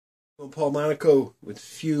I'm Paul Monaco with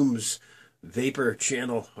Fumes Vapor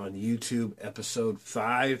channel on YouTube, episode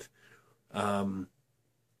 5. I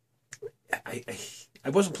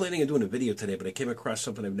wasn't planning on doing a video today, but I came across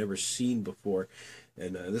something I've never seen before.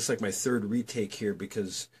 And this is like my third retake here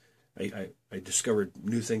because I discovered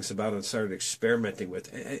new things about it and started experimenting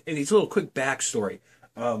with. And it's a little quick backstory.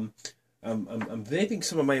 I'm vaping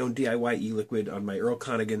some of my own DIY eLiquid on my Earl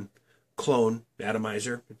Connigan clone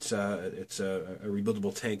atomizer. It's a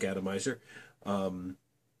rebuildable tank atomizer. I've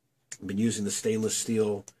been using the stainless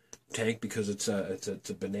steel tank because it's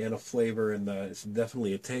a banana flavor and it's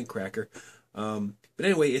definitely a tank cracker. But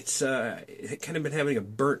anyway, it kind of been having a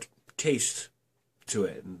burnt taste to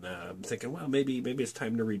it, and I'm thinking, well, maybe it's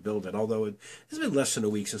time to rebuild it. Although it's been less than a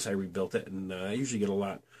week since I rebuilt it, and I usually get a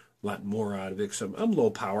lot more out of it. So I'm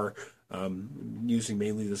low power, using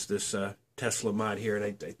mainly this Tesla mod here, and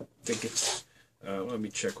I think it's, let me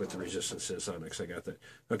check what the resistance is on it, because I got that.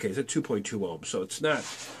 Okay, it's at 2.2 ohms, so it's not,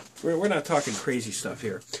 we're not talking crazy stuff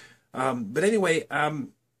here. But anyway,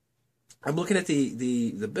 I'm looking at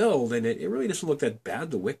the build, and it really doesn't look that bad.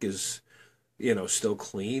 The wick is, still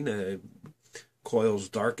clean. Coil's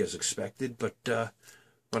dark as expected, but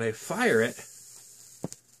when I fire it,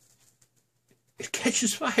 it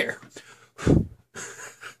catches fire.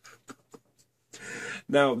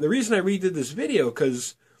 Now, the reason I redid this video,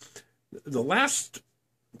 because the last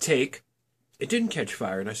take, it didn't catch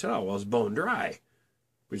fire, and I said, oh, well, it's bone dry,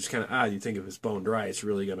 which is kind of odd. You think if it's bone dry, it's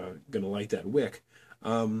really gonna light that wick.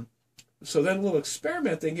 So then a little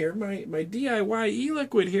experimenting here, my DIY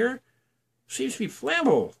eLiquid here seems to be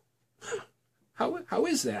flammable. How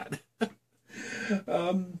is that?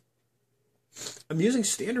 I'm using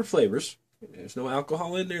standard flavors. There's no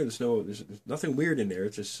alcohol in there. There's nothing weird in there.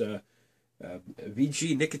 It's just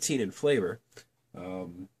VG nicotine and flavor. A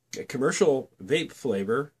commercial vape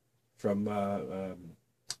flavor from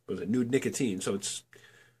was it Nude Nicotine? So it's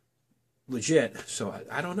legit. So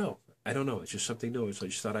I don't know. It's just something new. So I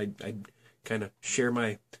just thought I'd kind of share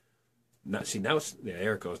my. Now it's, yeah,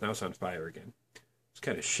 there it goes. Now it's on fire again. It's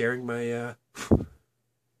kind of sharing my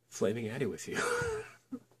Flaming Atty with you.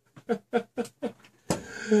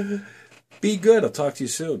 Be good. I'll talk to you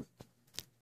soon.